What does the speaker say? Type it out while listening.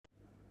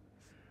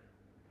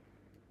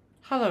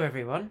Hello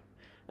everyone,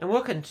 and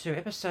welcome to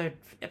episode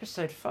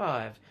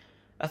 5,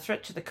 A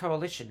Threat to the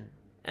Coalition,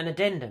 an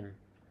Addendum.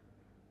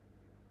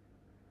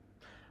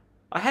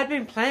 I had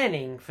been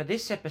planning for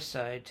this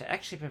episode to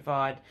actually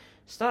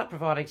start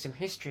providing some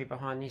history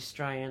behind the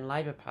Australian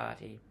Labor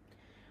Party,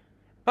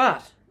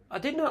 but I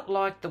did not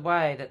like the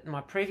way that my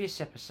previous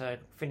episode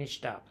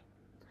finished up.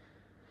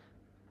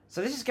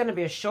 So this is going to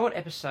be a short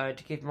episode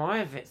to give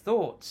my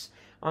thoughts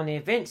on the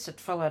events that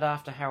followed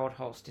after Harold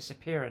Holt's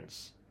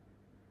disappearance.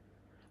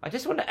 I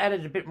just want to add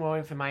a bit more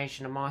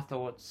information on my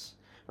thoughts.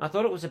 I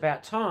thought it was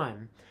about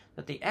time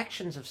that the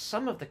actions of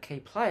some of the key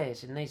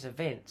players in these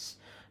events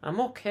are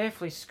more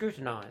carefully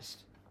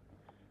scrutinised.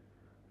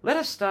 Let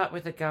us start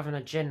with the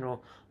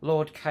Governor-General,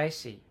 Lord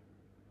Casey.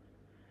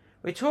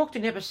 We talked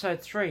in episode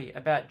 3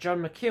 about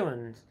John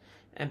McEwen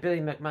and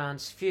Billy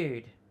McMahon's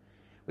feud.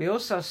 We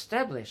also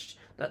established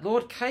that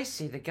Lord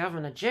Casey, the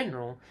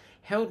Governor-General,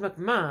 held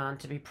McMahon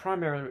to be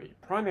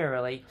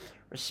primarily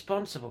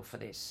responsible for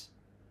this.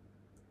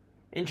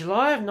 In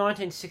July of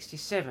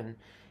 1967,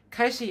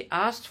 Casey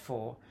asked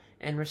for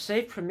and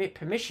received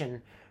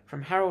permission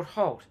from Harold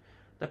Holt,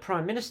 the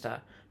Prime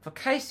Minister, for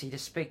Casey to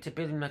speak to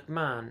Billy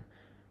McMahon,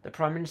 the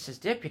Prime Minister's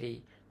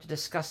deputy, to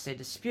discuss their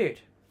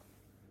dispute.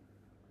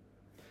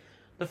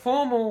 The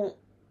formal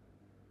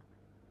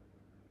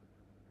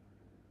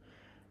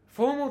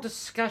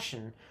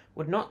discussion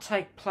would not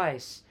take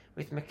place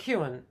with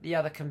McEwen, the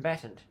other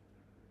combatant.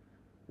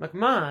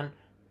 McMahon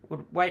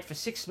would wait for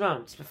 6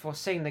 months before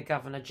seeing the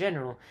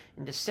Governor-General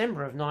in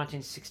December of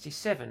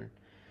 1967.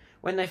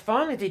 When they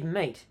finally did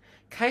meet,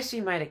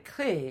 Casey made it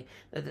clear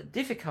that the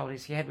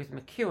difficulties he had with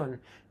McEwen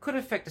could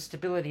affect the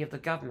stability of the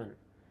government.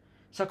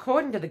 So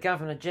according to the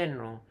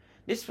Governor-General,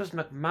 this was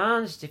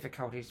McMahon's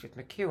difficulties with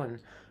McEwen,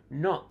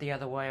 not the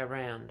other way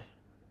around.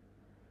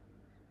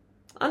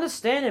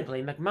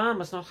 Understandably, McMahon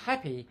was not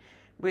happy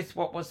with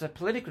what was a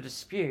political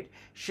dispute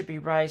should be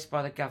raised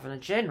by the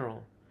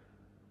Governor-General.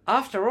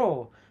 After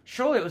all,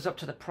 surely it was up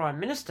to the Prime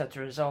Minister to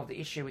resolve the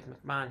issue with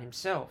McMahon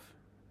himself.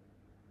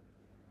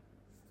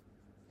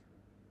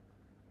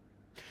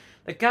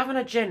 The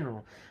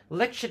Governor-General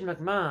lectured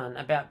McMahon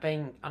about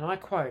being, and I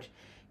quote,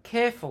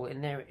 careful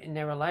in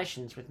their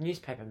relations with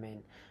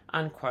newspapermen,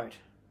 unquote,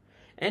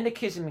 and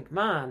accusing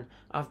McMahon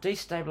of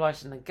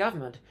destabilising the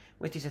government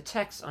with his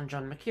attacks on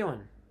John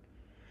McEwen.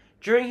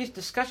 During his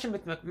discussion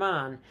with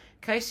McMahon,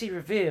 Casey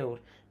revealed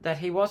that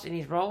he was, in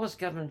his role as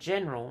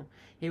Governor-General,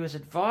 he was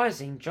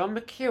advising John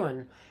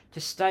McEwen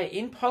to stay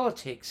in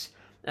politics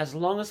as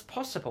long as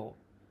possible.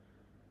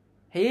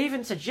 He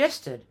even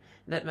suggested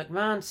that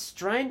McMahon's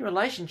strained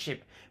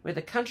relationship with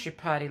the Country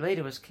Party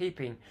leader was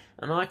keeping,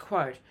 and I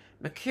quote,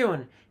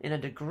 McEwen in a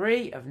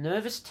degree of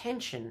nervous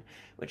tension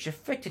which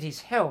affected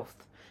his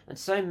health and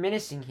so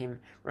menacing him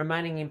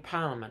remaining in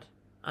Parliament,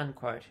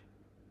 unquote.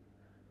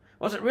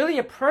 Was it really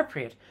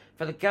appropriate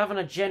for the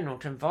Governor-General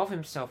to involve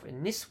himself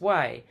in this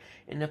way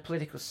in the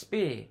political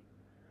sphere?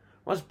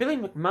 Was Billy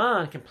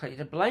McMahon completely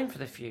to blame for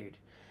the feud?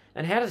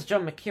 And how does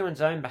John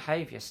McEwen's own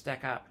behaviour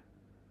stack up?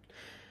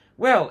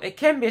 Well, it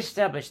can be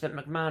established that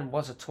McMahon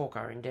was a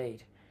talker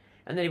indeed,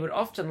 and that he would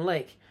often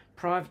leak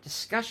private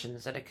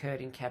discussions that occurred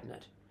in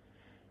Cabinet.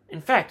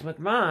 In fact,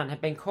 McMahon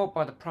had been caught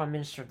by the Prime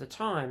Minister of the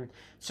time,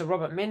 Sir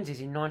Robert Menzies,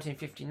 in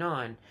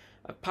 1959,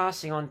 of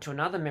passing on to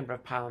another Member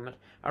of Parliament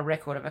a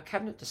record of a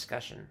Cabinet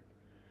discussion.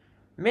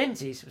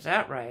 Menzies was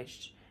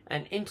outraged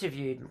and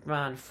interviewed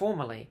McMahon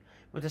formally,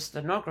 with a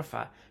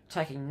stenographer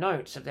taking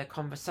notes of their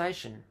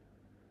conversation.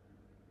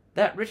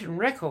 That written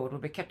record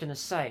would be kept in a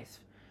safe,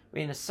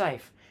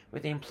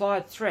 with the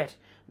implied threat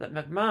that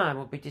McMahon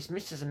would be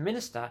dismissed as a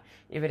minister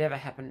if it ever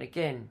happened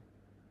again.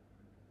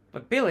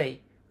 But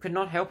Billy could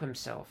not help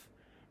himself,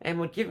 and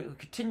would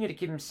continue to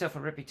give himself a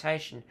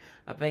reputation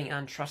of being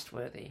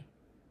untrustworthy.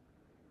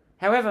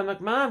 However,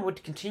 McMahon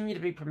would continue to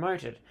be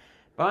promoted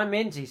by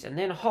Menzies and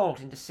then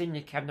Holt into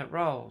senior cabinet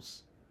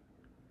roles.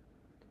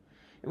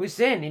 It was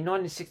then, in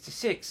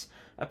 1966,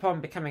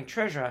 upon becoming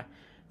Treasurer,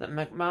 that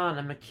McMahon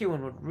and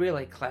McEwen would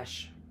really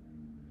clash.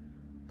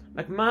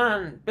 Billy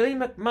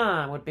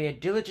McMahon would be a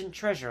diligent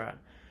Treasurer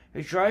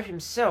who drove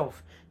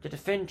himself to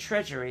defend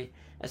Treasury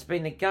as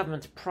being the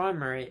government's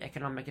primary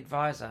economic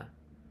advisor.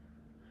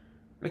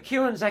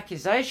 McEwen's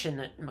accusation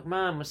that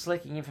McMahon was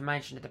leaking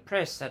information to the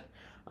press that,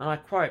 and I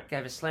quote,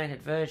 gave a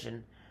slanted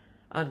version,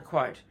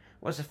 unquote,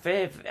 was a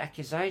fair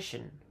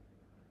accusation.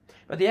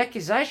 But the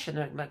accusation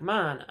that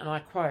McMahon, and I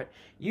quote,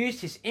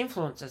 used his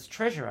influence as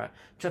Treasurer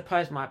to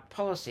oppose my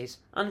policies,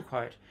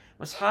 unquote,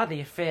 was hardly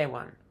a fair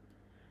one.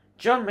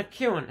 John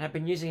McEwen had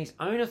been using his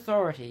own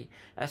authority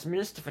as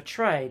Minister for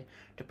Trade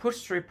to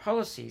push through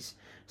policies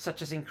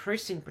such as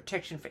increasing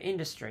protection for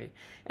industry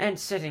and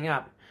setting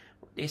up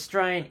the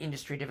Australian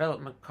Industry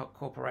Development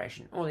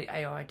Corporation, or the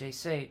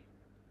AIDC.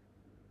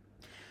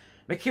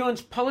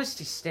 McEwen's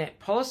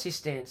policy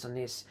stance on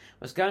this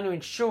was going to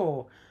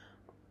ensure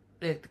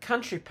that the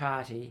Country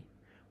Party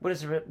would,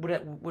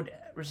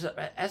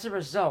 as a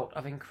result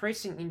of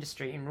increasing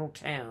industry in rural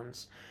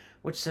towns,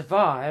 would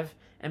survive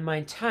and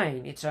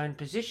maintain its own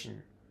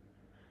position.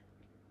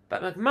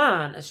 but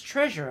McMahon as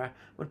Treasurer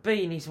would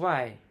be in his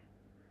way.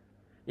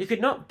 You could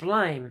not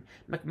blame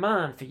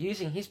McMahon for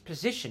using his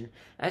position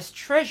as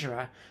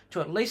Treasurer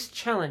to at least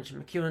challenge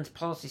McEwen's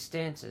policy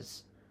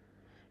stances.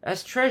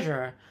 As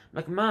Treasurer,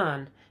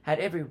 McMahon had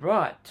every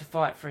right to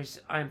fight for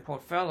his own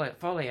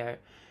portfolio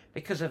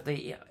because of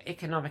the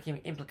economic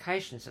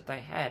implications that they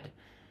had,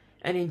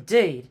 and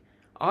indeed,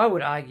 I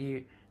would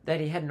argue that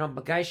he had an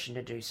obligation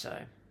to do so.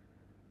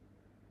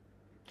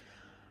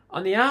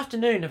 On the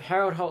afternoon of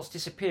Harold Holt's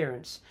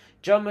disappearance,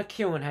 John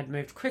McEwen had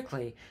moved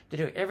quickly to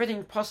do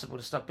everything possible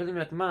to stop Billy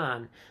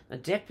McMahon, the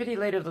deputy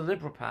leader of the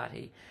Liberal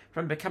Party,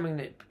 from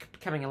becoming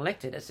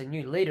elected as the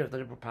new leader of the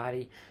Liberal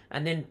Party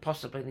and then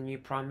possibly the new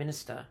Prime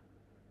Minister.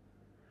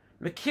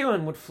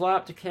 McEwen would fly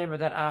up to Canberra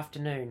that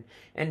afternoon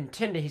and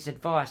tender his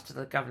advice to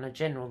the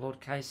Governor-General, Lord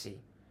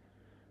Casey.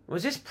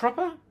 Was this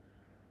proper?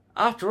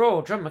 After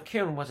all, John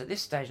McEwen was at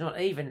this stage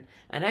not even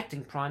an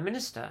acting Prime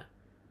Minister.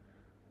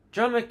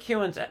 John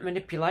McEwen's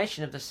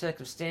manipulation of the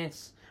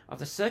circumstances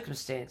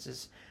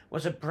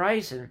was a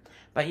brazen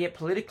but yet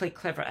politically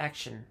clever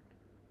action.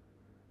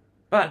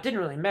 But it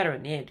didn't really matter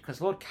in the end, because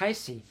Lord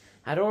Casey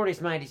had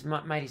already made his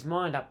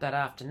mind up that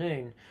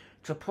afternoon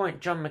to appoint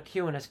John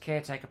McEwen as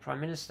caretaker Prime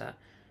Minister,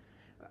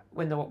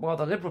 while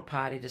the Liberal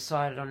Party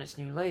decided on its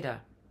new leader.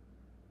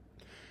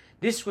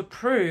 This would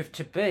prove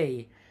to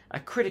be a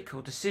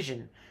critical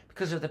decision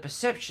because of the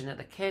perception that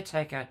the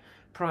caretaker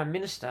Prime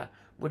Minister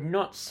would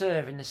not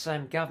serve in the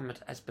same government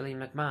as Billy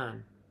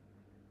McMahon.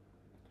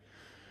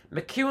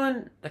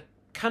 McEwen, the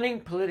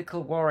cunning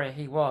political warrior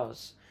he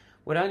was,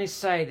 would only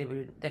say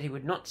that he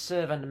would not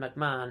serve under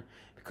McMahon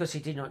because he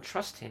did not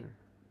trust him.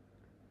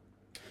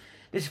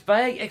 This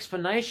vague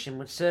explanation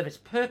would serve its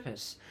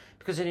purpose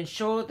because it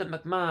ensured that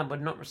McMahon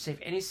would not receive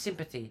any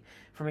sympathy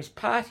from his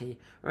party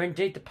or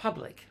indeed the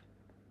public.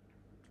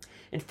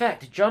 In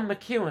fact, John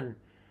McEwen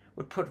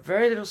would put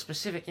very little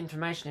specific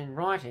information in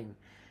writing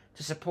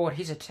to support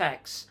his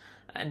attacks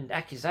and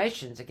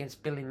accusations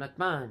against Billy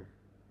McMahon.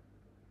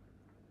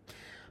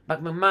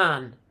 But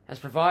McMahon has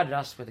provided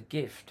us with a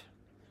gift,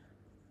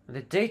 with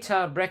a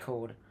detailed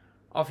record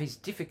of his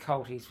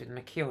difficulties with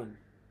McEwen.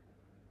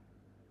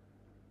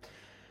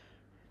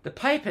 The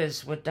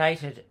papers were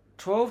dated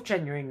 12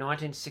 January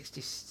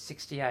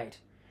 1968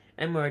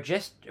 and were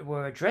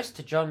addressed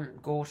to John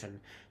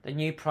Gorton, the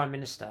new Prime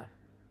Minister.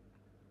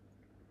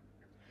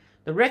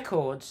 The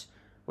records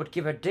would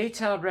give a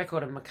detailed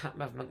record of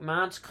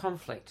McMahon's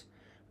conflict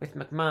with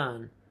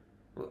McEwen,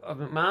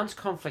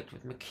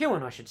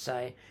 I should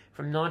say,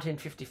 from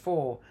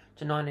 1954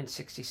 to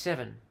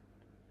 1967.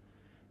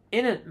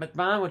 In it,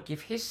 McMahon would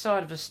give his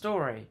side of the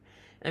story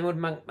and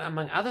would,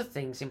 among other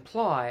things,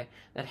 imply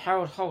that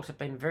Harold Holt had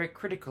been very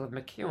critical of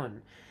McEwen,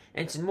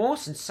 and more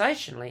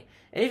sensationally,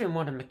 even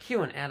wanted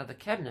McEwen out of the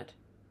cabinet.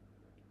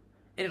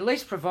 It at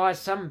least provides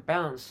some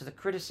balance to the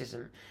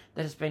criticism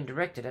that has been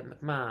directed at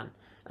McMahon,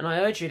 and I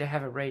urge you to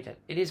have a read it.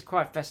 It is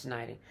quite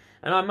fascinating,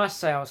 and I must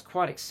say I was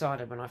quite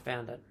excited when I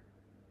found it.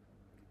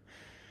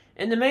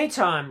 In the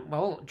meantime,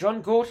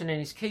 John Gorton and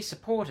his key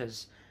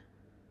supporters,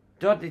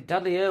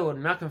 Dudley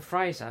Irwin, Malcolm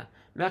Fraser,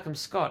 Malcolm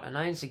Scott and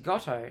Ainsley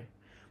Gotto,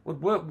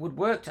 would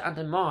work to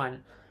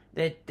undermine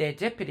their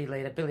deputy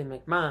leader, Billy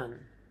McMahon,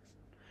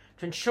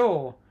 to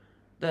ensure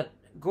that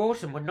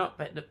McMahon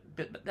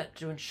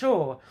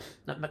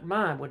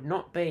would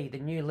not be the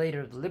new leader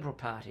of the Liberal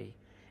Party,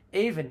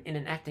 even in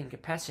an acting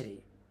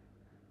capacity.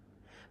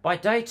 By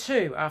day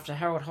 2 after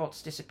Harold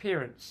Holt's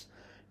disappearance,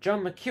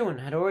 John McEwen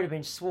had already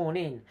been sworn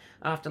in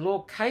after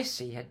Lord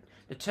Casey had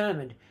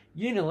determined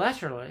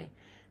unilaterally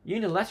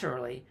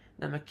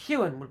that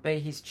McEwen would be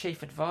his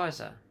chief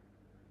advisor.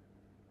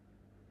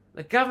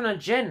 The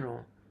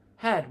Governor-General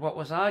had what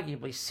was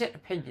arguably set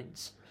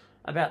opinions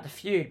about the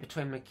feud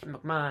between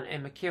McMahon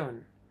and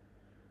McEwen.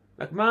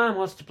 McMahon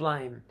was to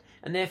blame,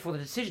 and therefore the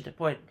decision to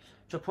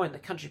appoint the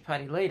Country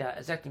Party leader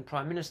as acting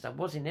Prime Minister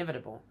was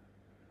inevitable.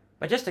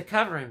 But just to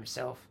cover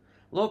himself,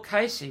 Lord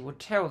Casey would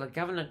tell the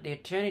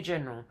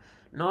Attorney-General,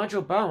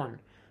 Nigel Bowen,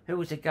 who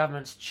was the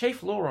government's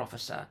chief law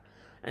officer,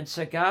 and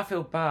Sir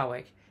Garfield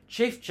Barwick,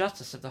 Chief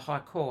Justice of the High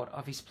Court,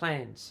 of his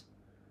plans.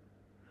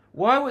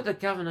 Why would the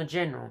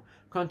Governor-General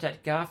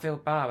contact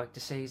Garfield Barwick to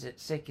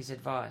seek his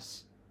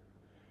advice?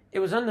 It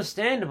was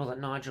understandable that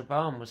Nigel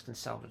Bowen was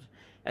consulted,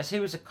 as he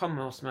was the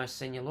Commonwealth's most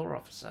senior law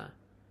officer.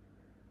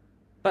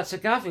 But Sir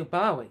Garfield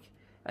Barwick,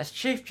 as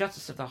Chief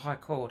Justice of the High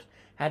Court,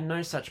 had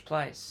no such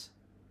place.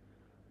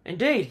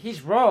 Indeed,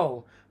 his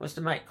role was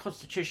to make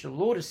constitutional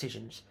law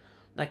decisions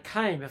that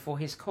came before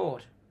his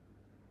court.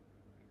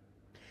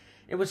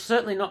 It would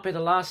certainly not be the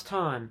last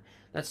time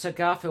that Sir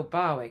Garfield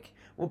Barwick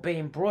would be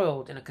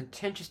embroiled in a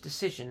contentious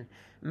decision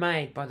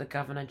made by the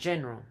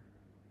Governor-General.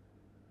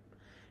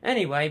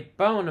 Anyway,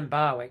 Bowen and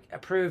Barwick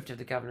approved of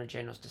the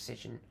Governor-General's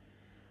decision.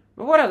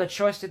 But what other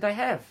choice did they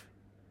have?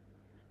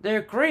 Their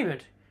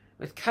agreement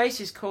with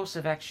Casey's course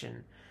of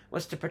action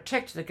was to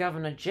protect the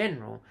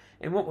Governor-General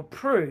in what would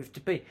prove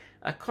to be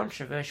a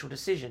controversial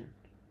decision.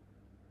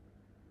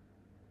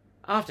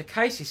 After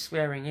Casey's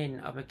swearing in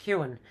of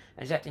McEwen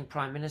as acting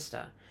Prime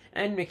Minister,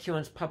 and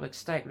McEwen's public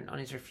statement on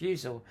his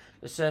refusal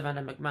to serve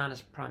under McMahon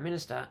as Prime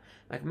Minister,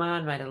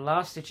 McMahon made a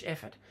last-ditch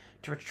effort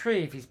to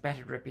retrieve his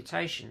battered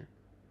reputation.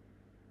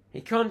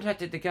 He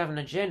contacted the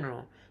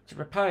Governor-General to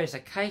propose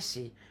that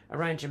Casey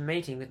arrange a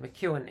meeting with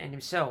McEwen and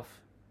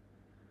himself.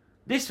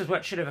 This was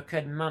what should have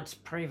occurred months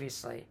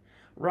previously,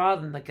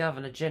 rather than the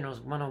Governor-General's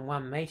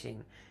one-on-one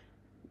meeting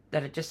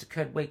that had just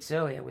occurred weeks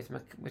earlier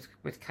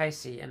with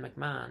Casey and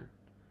McMahon.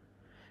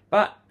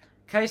 But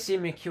Casey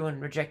and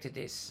McEwen rejected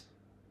this.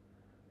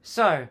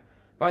 So,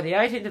 by the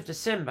 18th of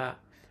December,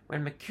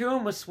 when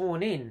McEwen was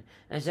sworn in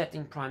as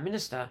acting Prime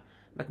Minister,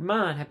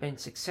 McMahon had been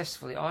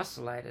successfully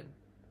isolated.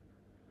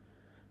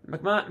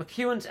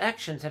 McEwen's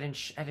actions had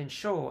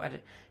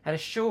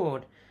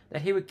assured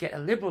that he would get a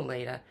Liberal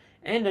leader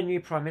and a new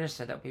Prime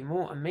Minister that would be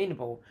more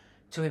amenable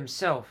to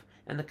himself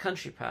and the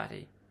Country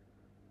Party.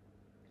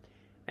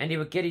 And he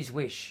would get his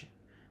wish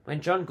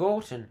when John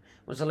Gorton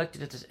was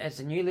elected as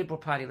the new Liberal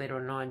Party leader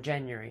on 9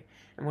 January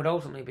and would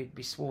ultimately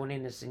be sworn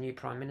in as the new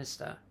Prime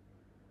Minister.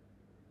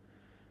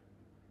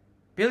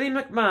 Billy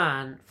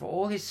McMahon, for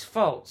all his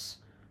faults,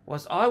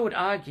 was, I would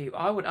argue,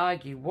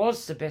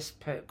 was the best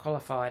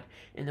qualified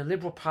in the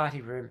Liberal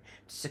Party room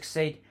to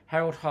succeed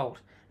Harold Holt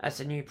as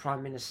the new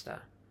Prime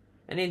Minister.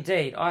 And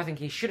indeed, I think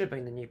he should have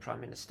been the new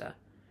Prime Minister.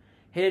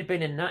 He had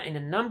been in a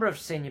number of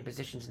senior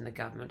positions in the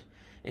government,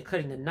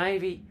 including the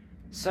Navy,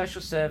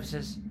 Social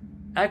Services,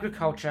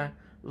 Agriculture,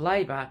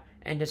 Labour,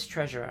 and as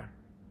Treasurer.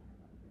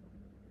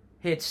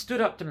 He had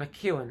stood up to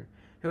McEwen,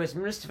 who as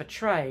Minister for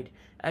Trade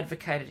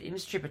advocated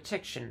industry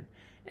protection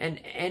and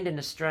an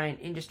Australian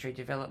Industry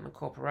Development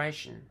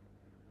Corporation.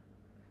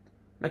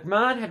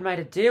 McMahon had made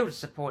a deal to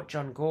support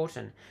John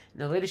Gorton in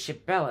the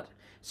leadership ballot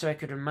so he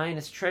could remain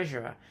as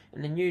Treasurer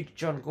in the new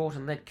John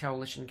Gorton-led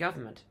coalition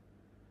government.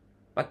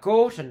 But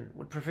Gorton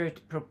would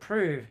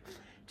prove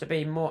to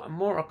be a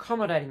more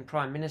accommodating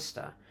Prime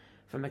Minister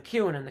for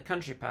McEwen and the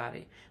Country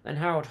Party than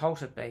Harold Holt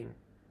had been.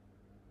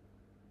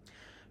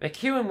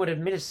 McEwen would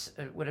admit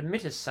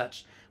as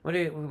such when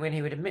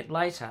he would admit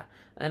later,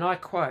 and I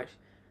quote,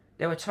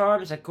 "There were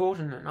times that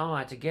Gorton and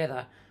I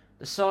together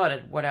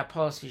decided what our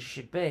policy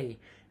should be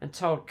and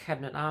told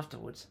Cabinet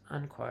afterwards,"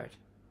 unquote.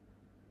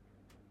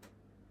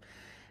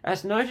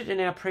 As noted in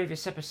our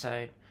previous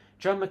episode,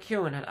 John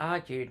McEwen had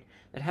argued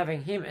that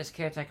having him as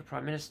caretaker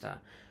Prime Minister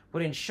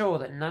would ensure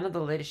that none of the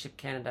leadership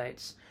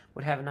candidates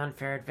would have an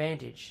unfair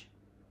advantage.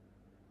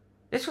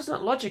 This was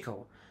not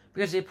logical,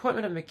 because the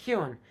appointment of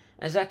McEwen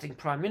as acting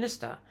Prime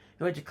Minister,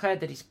 who had declared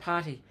that his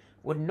party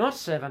would not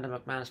serve under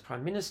McMahon as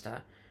Prime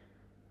Minister,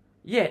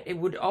 yet it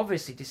would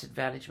obviously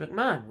disadvantage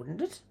McMahon,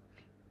 wouldn't it?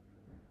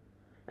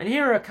 And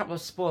here are a couple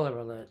of spoiler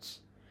alerts.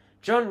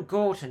 John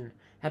Gorton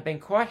had been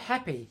quite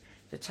happy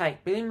to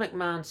take Billy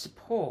McMahon's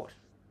support.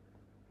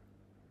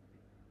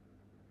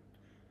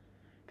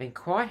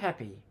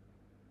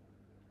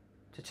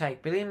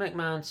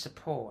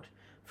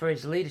 For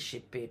his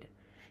leadership bid.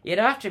 Yet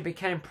after he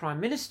became Prime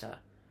Minister,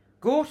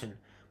 Gorton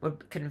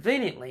would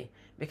conveniently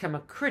become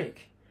a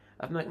critic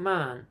of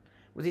McMahon,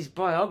 with his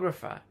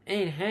biographer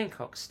Ian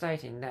Hancock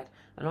stating that,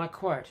 and I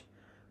quote,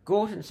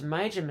 "Gorton's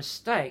major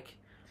mistake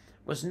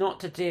was not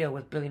to deal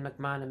with Billy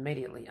McMahon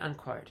immediately,"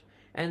 unquote,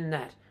 and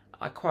that,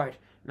 I quote,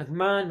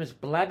 "McMahon was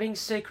blabbing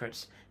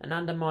secrets and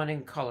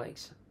undermining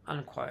colleagues,"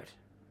 unquote.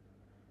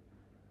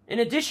 In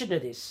addition to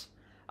this,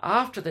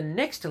 after the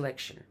next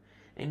election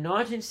in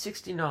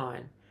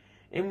 1969,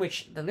 in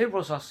which the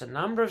Liberals lost a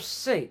number of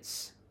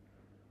seats,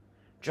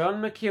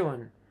 John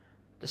McEwen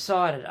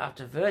decided,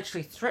 after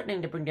virtually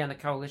threatening to bring down the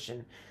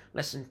coalition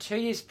less than 2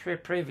 years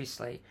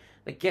previously,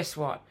 that guess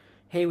what?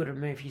 He would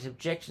remove his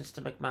objections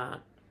to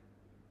McMahon.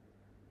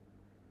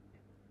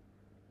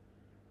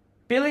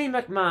 Billy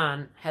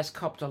McMahon has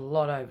copped a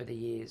lot over the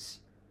years.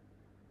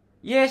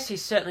 Yes, he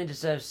certainly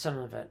deserves some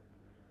of it,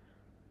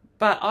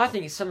 but I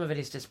think some of it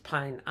is just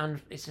plain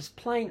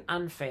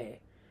unfair.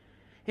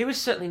 He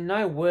was certainly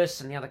no worse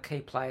than the other key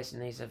players in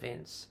these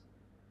events.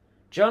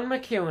 John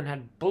McEwen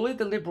had bullied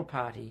the Liberal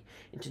Party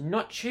into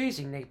not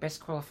choosing their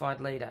best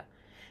qualified leader,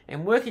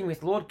 and working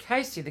with Lord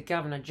Casey, the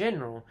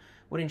Governor-General,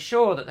 would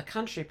ensure that the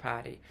Country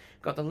Party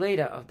got the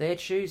leader of their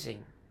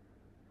choosing.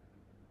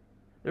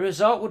 The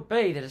result would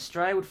be that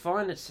Australia would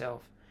find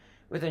itself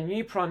with a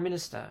new Prime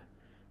Minister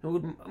who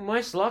would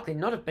most likely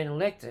not have been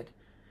elected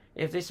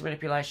if this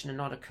manipulation had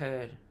not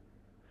occurred.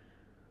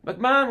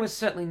 McMahon was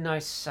certainly no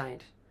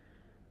saint,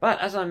 but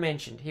as I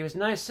mentioned, he was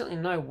certainly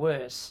no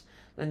worse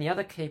than the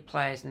other key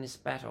players in this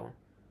battle.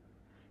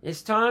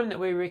 It's time that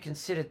we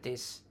reconsidered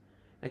this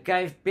and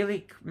gave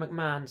Billy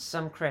McMahon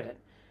some credit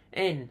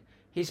and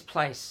his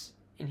place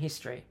in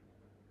history.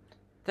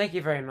 Thank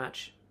you very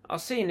much. I'll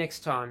see you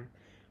next time.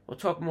 We'll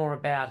talk more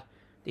about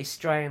the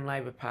Australian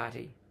Labor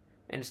Party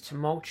and its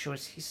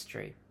tumultuous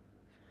history.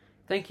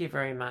 Thank you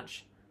very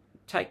much.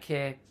 Take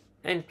care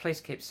and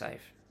please keep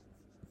safe.